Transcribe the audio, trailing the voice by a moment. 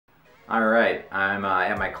All right, I'm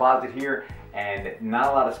at my closet here, and not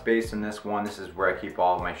a lot of space in this one. This is where I keep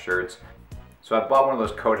all of my shirts. So I bought one of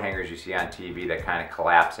those coat hangers you see on TV that kind of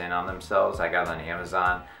collapse in on themselves. I got it on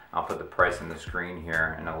Amazon. I'll put the price on the screen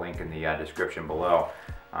here and a link in the description below.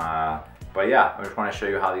 But yeah, I just want to show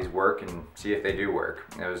you how these work and see if they do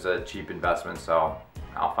work. It was a cheap investment, so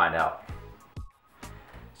I'll find out.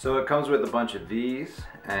 So it comes with a bunch of these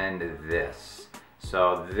and this.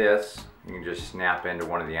 So this, you can just snap into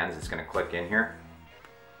one of the ends. It's going to click in here.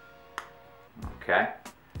 Okay.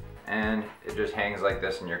 And it just hangs like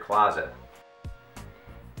this in your closet.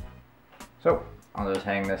 So I'll just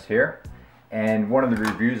hang this here. And one of the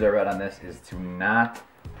reviews I read on this is to not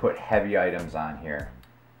put heavy items on here.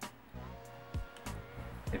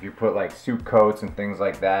 If you put like suit coats and things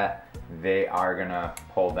like that, they are gonna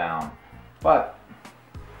pull down. But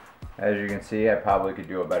as you can see, I probably could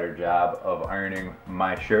do a better job of ironing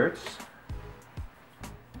my shirts.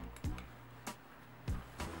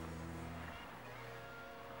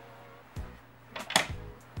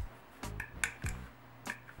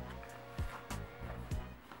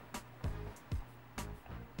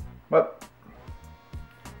 But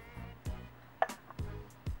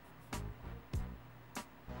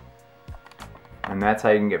and that's how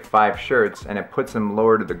you can get 5 shirts, and it puts them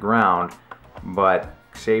lower to the ground, but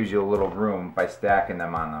saves you a little room by stacking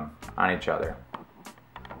them on each other.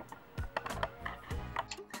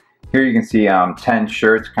 Here you can see 10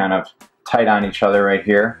 shirts kind of tight on each other right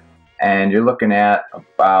here, and you're looking at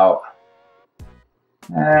about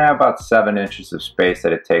 7 inches of space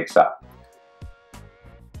that it takes up.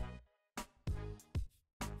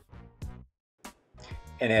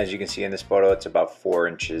 And as you can see in this photo, it's about 4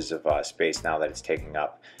 inches of space now that it's taking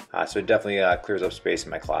up. So it definitely clears up space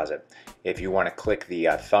in my closet. If you want to click the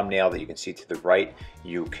thumbnail that you can see to the right,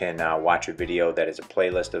 you can watch a video that is a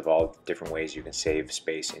playlist of all different ways you can save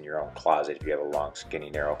space in your own closet if you have a long,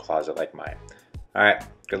 skinny, narrow closet like mine. All right,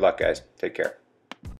 good luck guys. Take care.